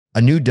A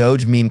new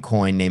Doge meme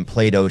coin named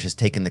Playdoge has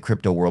taken the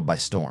crypto world by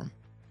storm.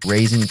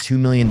 Raising $2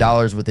 million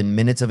within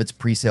minutes of its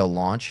pre-sale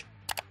launch,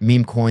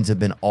 meme coins have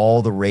been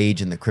all the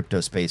rage in the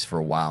crypto space for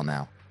a while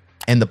now.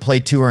 And the play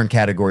to earn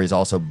category is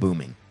also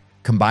booming.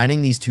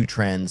 Combining these two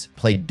trends,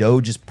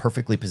 Playdoge is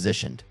perfectly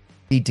positioned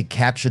to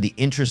capture the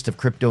interest of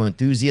crypto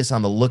enthusiasts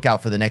on the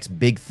lookout for the next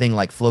big thing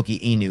like Floki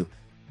Inu.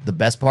 The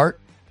best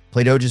part?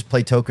 Playdoge's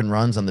play token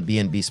runs on the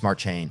BNB Smart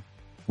Chain,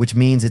 which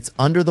means it's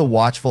under the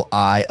watchful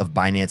eye of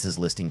Binance's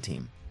listing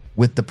team.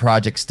 With the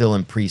project still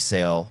in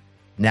pre-sale,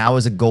 now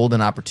is a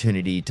golden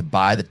opportunity to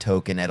buy the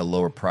token at a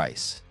lower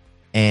price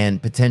and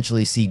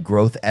potentially see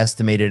growth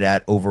estimated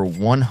at over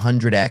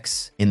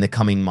 100x in the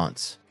coming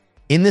months.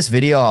 In this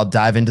video, I'll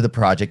dive into the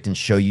project and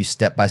show you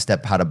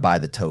step-by-step how to buy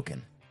the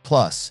token.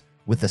 Plus,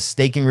 with a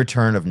staking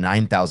return of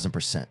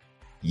 9,000%.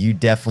 You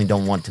definitely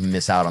don't want to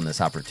miss out on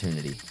this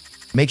opportunity.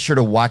 Make sure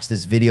to watch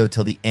this video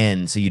till the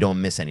end so you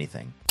don't miss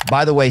anything.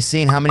 By the way,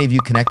 seeing how many of you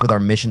connect with our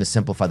mission to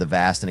simplify the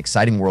vast and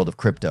exciting world of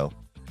crypto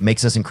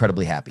makes us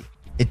incredibly happy.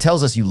 It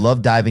tells us you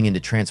love diving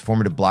into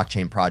transformative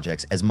blockchain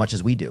projects as much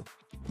as we do.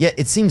 Yet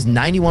it seems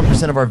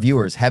 91% of our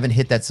viewers haven't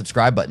hit that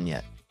subscribe button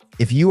yet.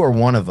 If you are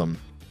one of them,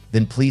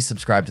 then please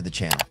subscribe to the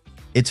channel.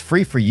 It's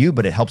free for you,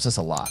 but it helps us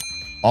a lot.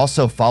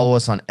 Also, follow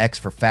us on X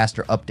for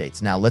faster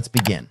updates. Now, let's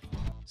begin.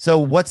 So,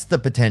 what's the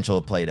potential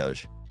of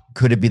Playdoge?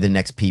 Could it be the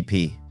next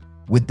PP?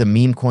 With the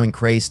meme coin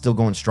craze still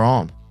going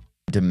strong,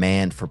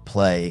 demand for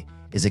play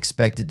is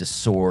expected to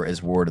soar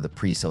as word of the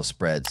pre-sale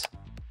spreads.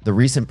 The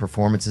recent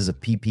performances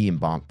of PP and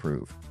Bonk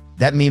prove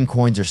that meme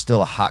coins are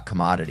still a hot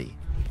commodity.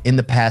 In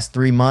the past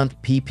 3 months,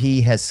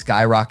 PP has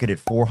skyrocketed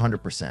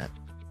 400%,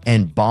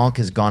 and Bonk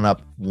has gone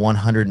up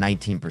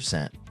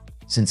 119%.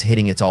 Since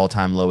hitting its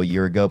all-time low a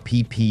year ago,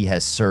 PP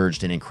has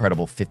surged an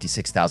incredible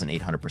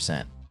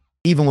 56,800%.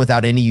 Even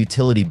without any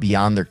utility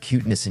beyond their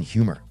cuteness and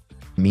humor,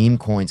 meme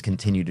coins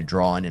continue to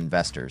draw in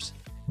investors.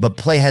 But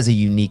Play has a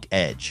unique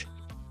edge.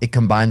 It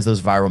combines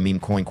those viral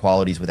meme coin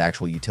qualities with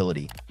actual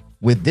utility.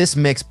 With this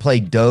mix,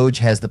 Playdoge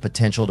has the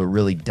potential to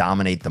really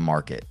dominate the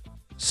market.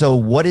 So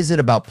what is it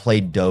about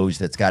Playdoge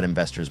that's got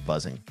investors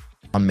buzzing?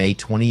 On May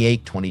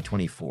 28,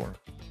 2024,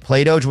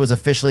 Playdoge was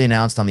officially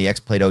announced on the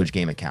Playdoge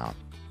game account.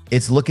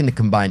 It's looking to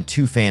combine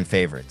two fan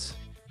favorites,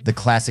 the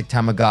classic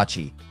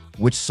Tamagotchi,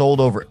 which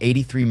sold over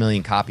 83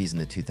 million copies in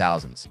the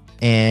 2000s,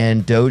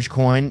 and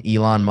Dogecoin,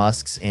 Elon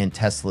Musk's and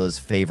Tesla's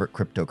favorite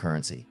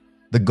cryptocurrency.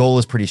 The goal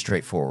is pretty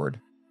straightforward.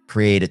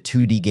 Create a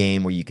 2D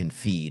game where you can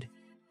feed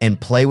and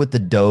play with the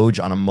Doge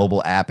on a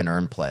mobile app and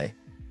earn play.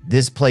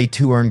 This play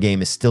to earn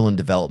game is still in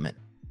development,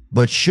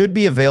 but should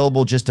be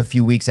available just a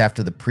few weeks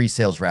after the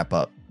pre-sales wrap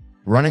up.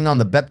 Running on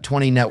the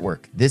BEP20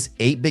 network, this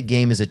 8-bit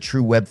game is a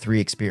true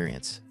Web3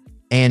 experience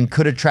and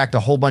could attract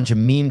a whole bunch of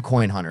meme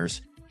coin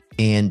hunters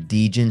and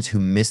degens who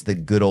miss the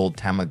good old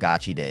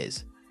Tamagotchi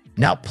days.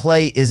 Now,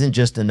 Play isn't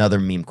just another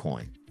meme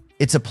coin.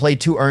 It's a play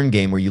to earn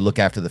game where you look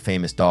after the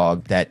famous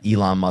dog that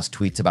Elon Musk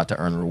tweets about to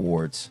earn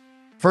rewards.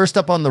 First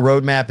up on the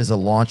roadmap is a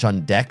launch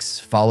on DEX,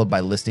 followed by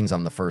listings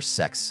on the first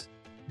SEX.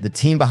 The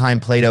team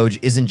behind Playdoge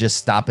isn't just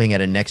stopping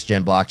at a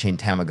next-gen blockchain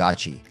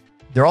Tamagotchi.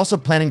 They're also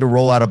planning to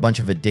roll out a bunch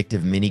of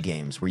addictive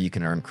mini-games where you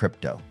can earn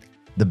crypto.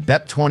 The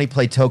BEP20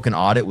 Play token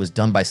audit was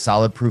done by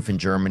Solid Proof in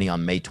Germany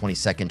on May 22,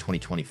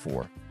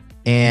 2024.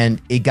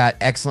 And it got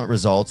excellent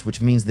results,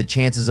 which means the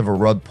chances of a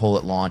rug pull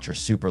at launch are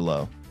super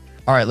low.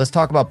 All right, let's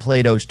talk about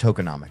Playdoge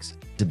Tokenomics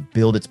to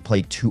build its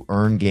play to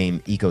earn game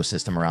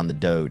ecosystem around the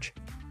Doge.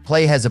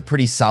 Play has a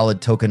pretty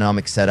solid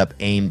tokenomics setup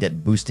aimed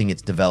at boosting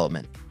its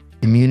development,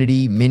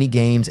 community, mini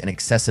games, and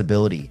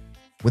accessibility.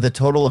 With a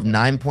total of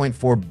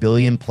 9.4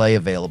 billion play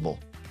available,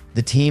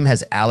 the team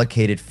has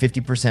allocated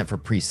 50% for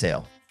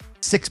pre-sale,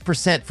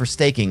 6% for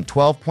staking,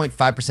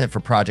 12.5% for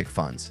project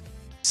funds,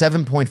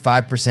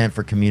 7.5%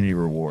 for community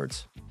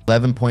rewards,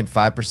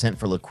 11.5%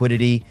 for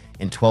liquidity,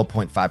 and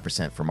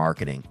 12.5% for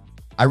marketing.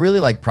 I really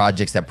like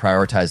projects that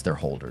prioritize their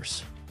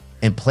holders.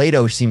 And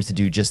Playdoge seems to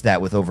do just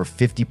that with over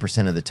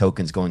 50% of the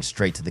tokens going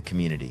straight to the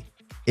community.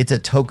 It's a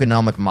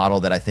tokenomic model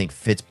that I think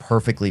fits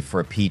perfectly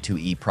for a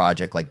P2E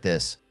project like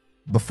this.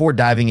 Before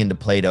diving into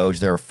Playdoge,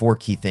 there are 4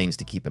 key things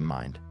to keep in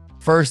mind.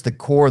 First, the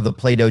core of the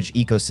Playdoge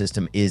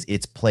ecosystem is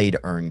its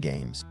play-to-earn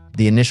games.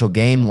 The initial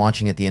game,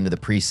 launching at the end of the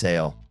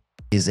pre-sale,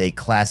 is a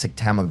classic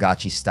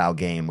Tamagotchi-style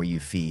game where you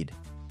feed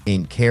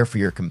and care for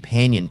your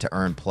companion to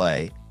earn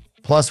play.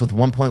 Plus, with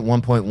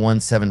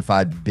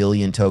 1.175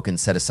 billion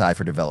tokens set aside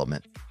for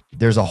development,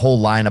 there's a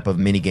whole lineup of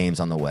mini-games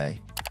on the way.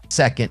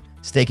 Second,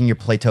 staking your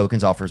play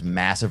tokens offers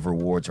massive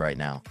rewards right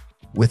now,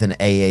 with an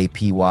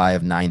APY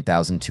of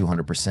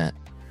 9,200%,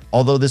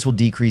 although this will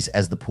decrease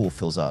as the pool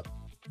fills up.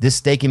 This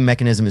staking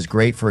mechanism is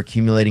great for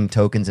accumulating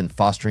tokens and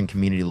fostering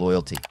community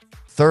loyalty.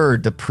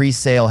 Third, the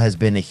pre-sale has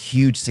been a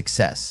huge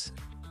success,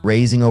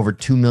 raising over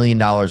 $2 million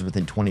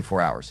within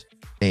 24 hours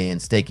and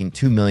staking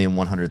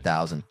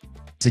 2,100,000,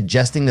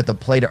 suggesting that the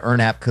play-to-earn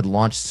app could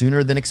launch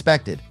sooner than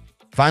expected.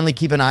 Finally,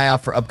 keep an eye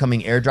out for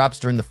upcoming airdrops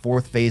during the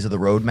 4th phase of the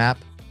roadmap.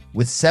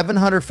 With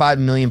 705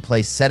 million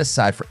plays set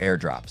aside for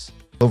airdrops,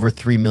 over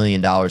 $3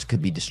 million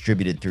could be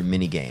distributed through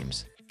mini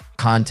games,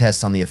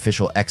 contests on the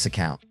official X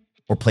account,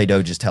 or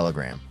Playdoge's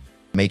Telegram.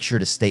 Make sure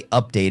to stay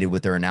updated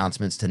with their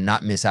announcements to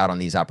not miss out on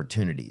these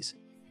opportunities.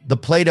 The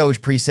Playdoge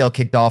presale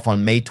kicked off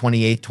on May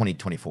 28,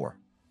 2024,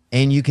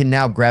 and you can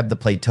now grab the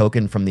Play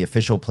token from the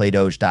official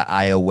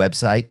Playdoge.io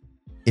website.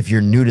 If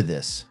you're new to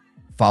this,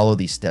 follow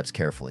these steps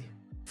carefully.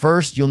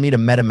 First, you'll need a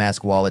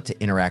MetaMask wallet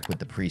to interact with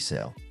the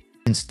presale.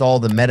 Install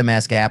the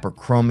MetaMask app or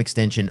Chrome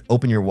extension,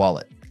 open your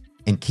wallet,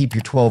 and keep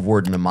your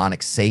 12-word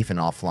mnemonic safe and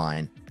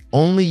offline.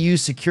 Only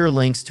use secure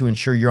links to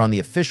ensure you're on the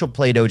official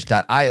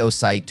Playdoge.io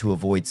site to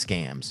avoid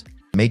scams.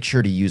 Make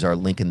sure to use our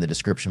link in the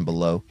description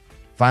below.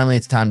 Finally,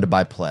 it's time to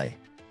buy Play.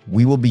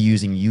 We will be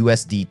using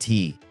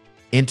USDT.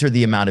 Enter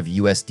the amount of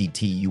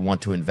USDT you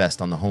want to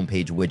invest on the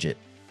homepage widget.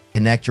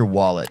 Connect your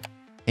wallet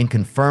and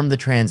confirm the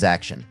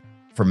transaction.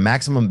 For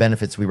maximum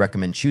benefits, we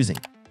recommend choosing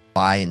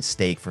buy and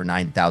stake for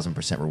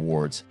 9,000%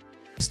 rewards.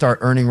 Start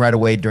earning right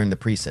away during the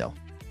presale.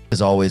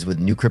 As always, with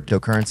new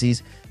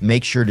cryptocurrencies,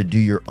 make sure to do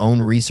your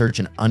own research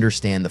and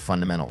understand the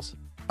fundamentals.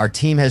 Our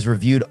team has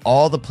reviewed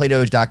all the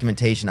Playdoge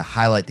documentation to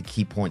highlight the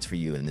key points for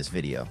you in this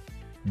video.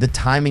 The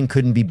timing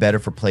couldn't be better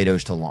for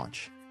Playdoge to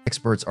launch.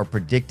 Experts are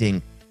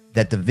predicting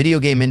that the video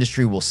game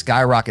industry will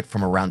skyrocket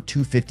from around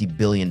 $250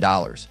 billion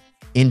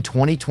in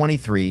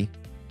 2023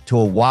 to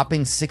a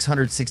whopping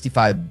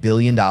 $665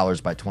 billion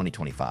by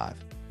 2025.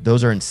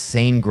 Those are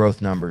insane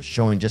growth numbers,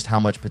 showing just how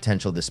much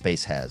potential this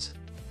space has.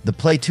 The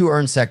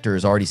play-to-earn sector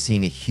is already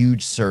seeing a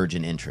huge surge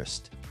in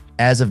interest.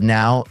 As of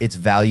now, it's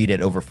valued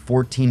at over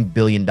 $14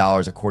 billion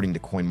according to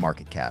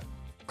CoinMarketCap.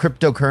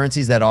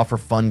 Cryptocurrencies that offer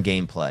fun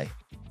gameplay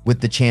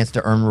with the chance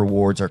to earn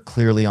rewards are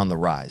clearly on the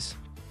rise.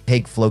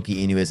 Take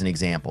Floki Inu as an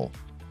example.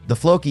 The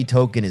Floki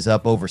token is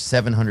up over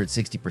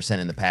 760%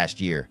 in the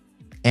past year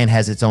and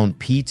has its own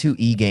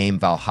P2E game,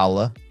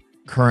 Valhalla,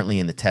 currently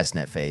in the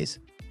testnet phase.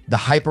 The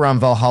hype around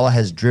Valhalla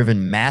has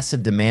driven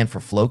massive demand for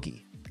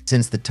Floki,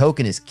 since the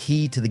token is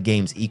key to the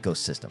game's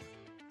ecosystem.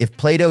 If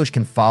Playdoge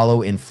can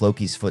follow in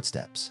Floki's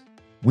footsteps,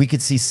 we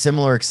could see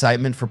similar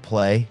excitement for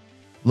Play.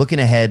 Looking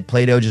ahead,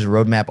 Playdoge's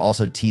roadmap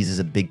also teases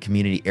a big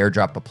community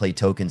airdrop of Play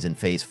tokens in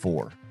Phase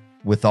 4.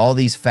 With all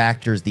these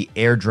factors, the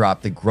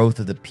airdrop, the growth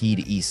of the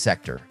P2E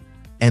sector,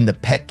 and the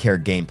pet care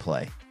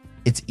gameplay,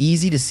 it's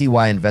easy to see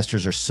why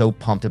investors are so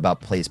pumped about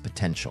Play's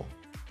potential.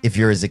 If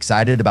you're as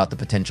excited about the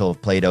potential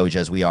of Playdoge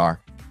as we are,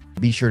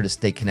 be sure to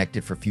stay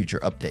connected for future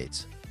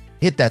updates.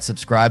 Hit that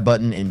subscribe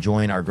button and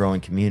join our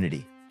growing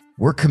community.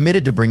 We're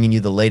committed to bringing you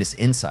the latest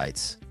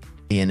insights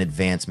and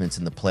advancements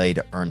in the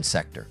play-to-earn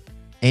sector.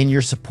 And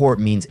your support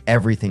means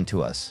everything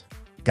to us.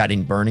 Got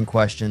any burning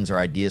questions or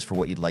ideas for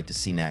what you'd like to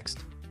see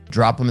next?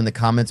 Drop them in the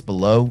comments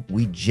below.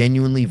 We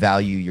genuinely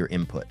value your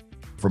input.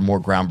 For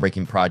more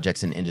groundbreaking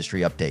projects and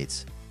industry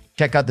updates,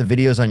 check out the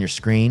videos on your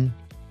screen.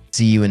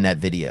 See you in that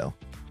video.